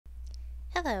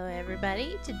Hello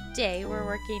everybody, today we're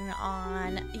working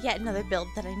on yet another build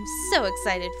that I'm so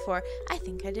excited for. I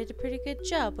think I did a pretty good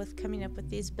job with coming up with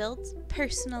these builds,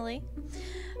 personally.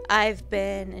 I've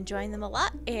been enjoying them a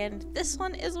lot, and this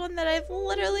one is one that I've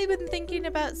literally been thinking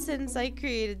about since I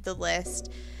created the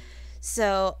list.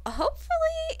 So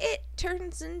hopefully it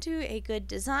turns into a good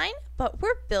design, but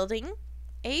we're building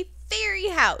a fairy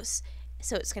house.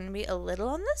 So it's going to be a little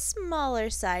on the smaller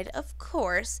side, of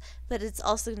course, but it's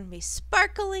also going to be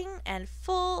sparkling and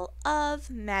full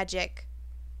of magic.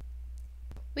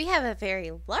 We have a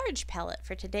very large palette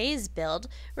for today's build.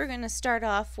 We're going to start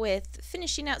off with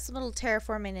finishing out some little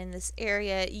terraforming in this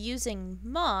area using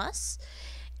moss.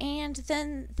 And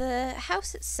then the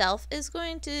house itself is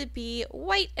going to be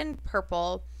white and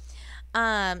purple.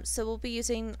 So we'll be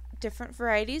using different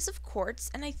varieties of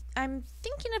quartz, and I'm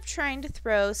thinking of trying to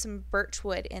throw some birch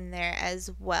wood in there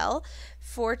as well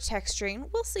for texturing.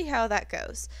 We'll see how that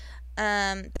goes.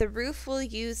 The roof will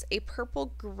use a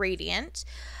purple gradient.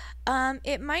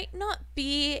 It might not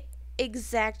be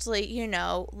exactly,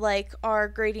 like our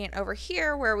gradient over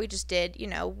here where we just did,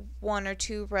 one or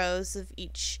two rows of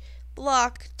each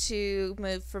block to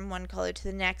move from one color to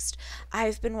the next.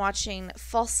 I've been watching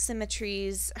False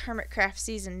Symmetry's Hermitcraft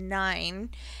Season 9,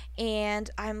 and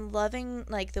I'm loving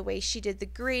the way she did the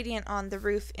gradient on the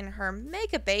roof in her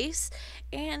mega base,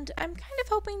 and I'm kind of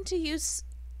hoping to use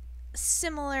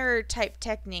similar type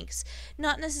techniques,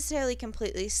 not necessarily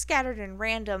completely scattered and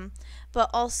random, but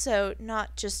also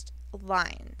not just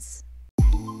lines.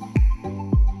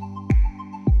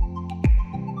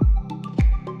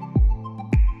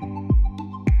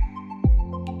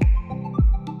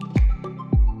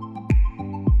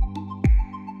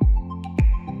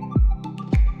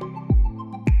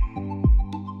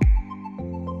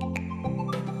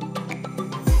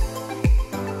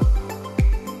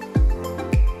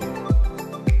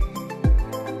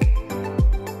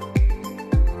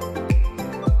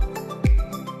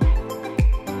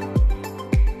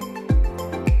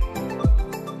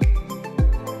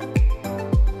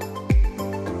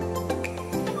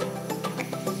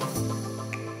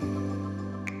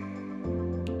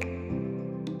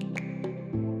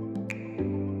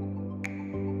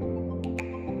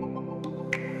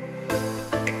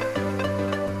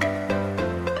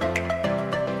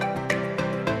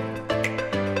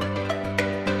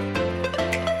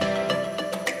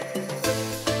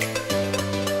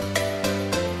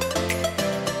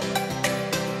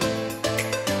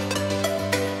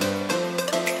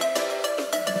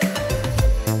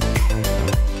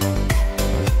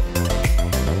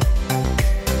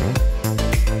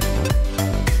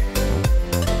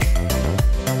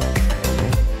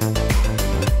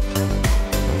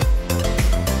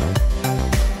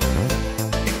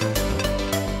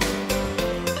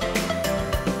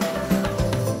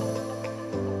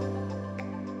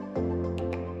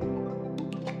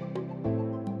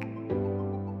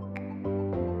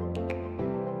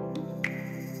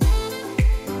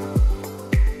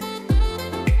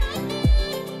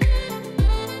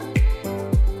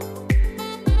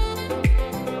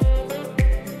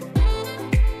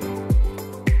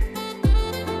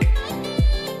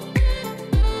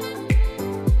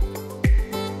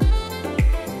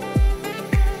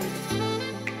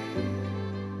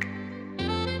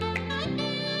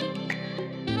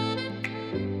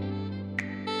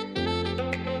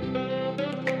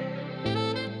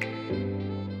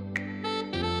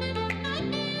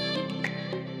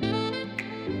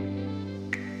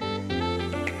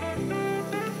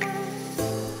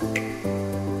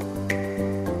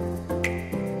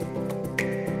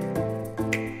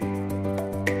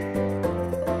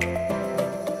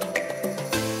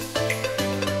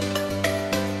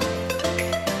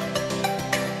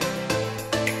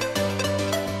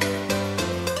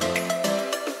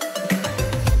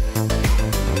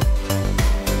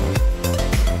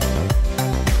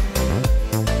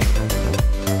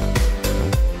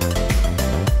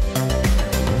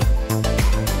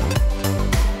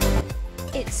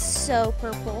 So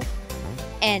purple,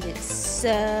 and it's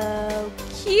so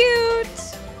cute.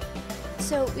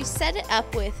 So we set it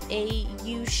up with a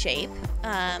U shape,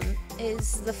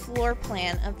 is the floor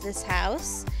plan of this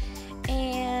house,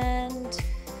 and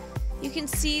you can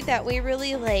see that we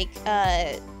really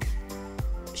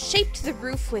shaped the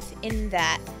roof within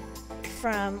that,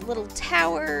 from little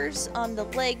towers on the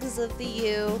legs of the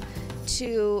U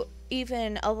to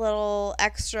even a little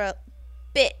extra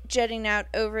bit jutting out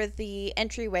over the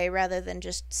entryway rather than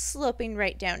just sloping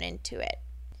right down into it.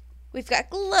 We've got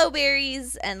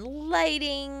glowberries and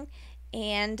lighting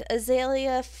and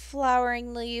azalea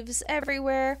flowering leaves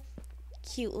everywhere.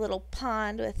 Cute little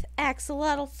pond with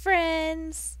axolotl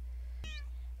friends.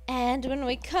 And when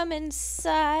we come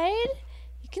inside,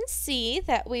 you can see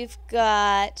that we've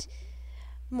got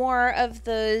more of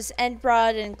those end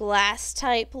rod and glass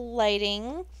type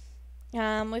lighting.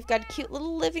 We've got a cute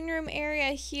little living room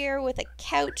area here with a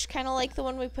couch, kind of like the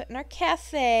one we put in our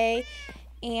cafe,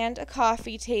 and a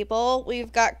coffee table.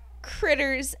 We've got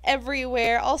critters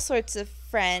everywhere, all sorts of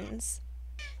friends,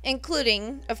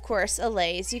 including, of course,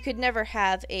 Allays. You could never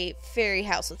have a fairy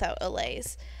house without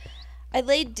Allays. I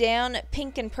laid down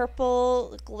pink and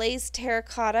purple glazed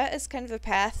terracotta as kind of a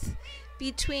path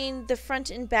between the front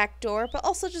and back door, but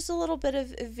also just a little bit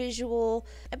of visual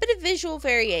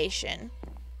variation.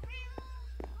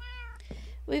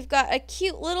 We've got a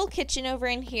cute little kitchen over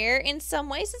in here. In some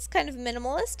ways it's kind of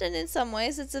minimalist, and in some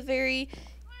ways it's a very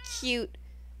cute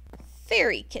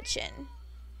fairy kitchen.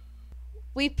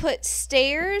 We put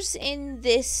stairs in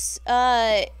this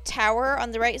tower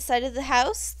on the right side of the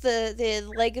house,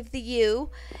 the leg of the U,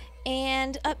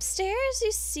 and upstairs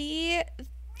you see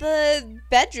the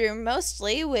bedroom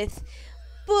mostly, with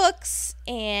books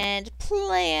and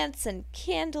plants and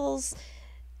candles.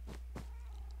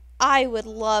 I would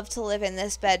love to live in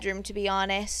this bedroom, to be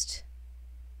honest.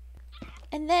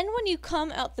 And then when you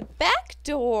come out the back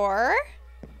door,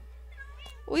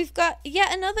 we've got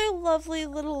yet another lovely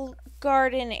little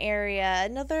garden area,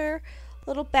 another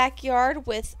little backyard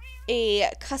with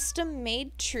a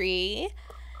custom-made tree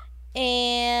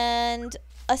and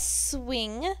a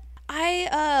swing.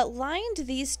 I lined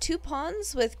these two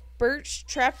ponds with birch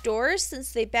trapdoors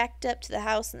since they backed up to the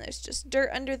house and there's just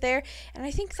dirt under there, and I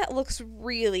think that looks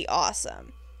really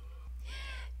awesome.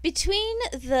 Between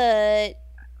the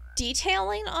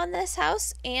detailing on this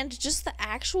house and just the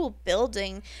actual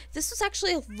building, this was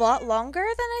actually a lot longer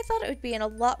than I thought it would be and a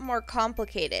lot more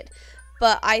complicated,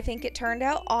 but I think it turned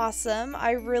out awesome.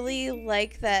 I really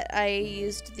like that I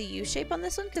used the U shape on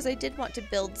this one because I did want to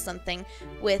build something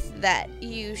with that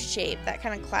U shape, that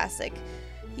kind of classic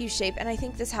U shape, and I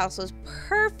think this house was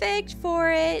perfect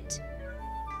for it.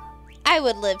 I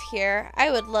would live here. I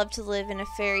would love to live in a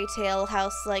fairy tale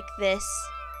house like this.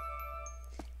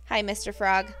 Hi, Mr.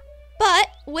 Frog. But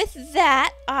with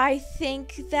that, I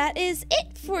think that is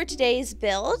it for today's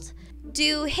build.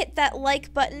 Do hit that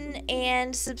like button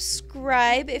and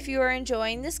subscribe if you are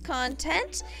enjoying this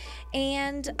content,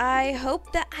 and I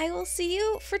hope that I will see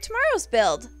you for tomorrow's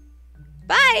build.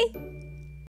 Bye!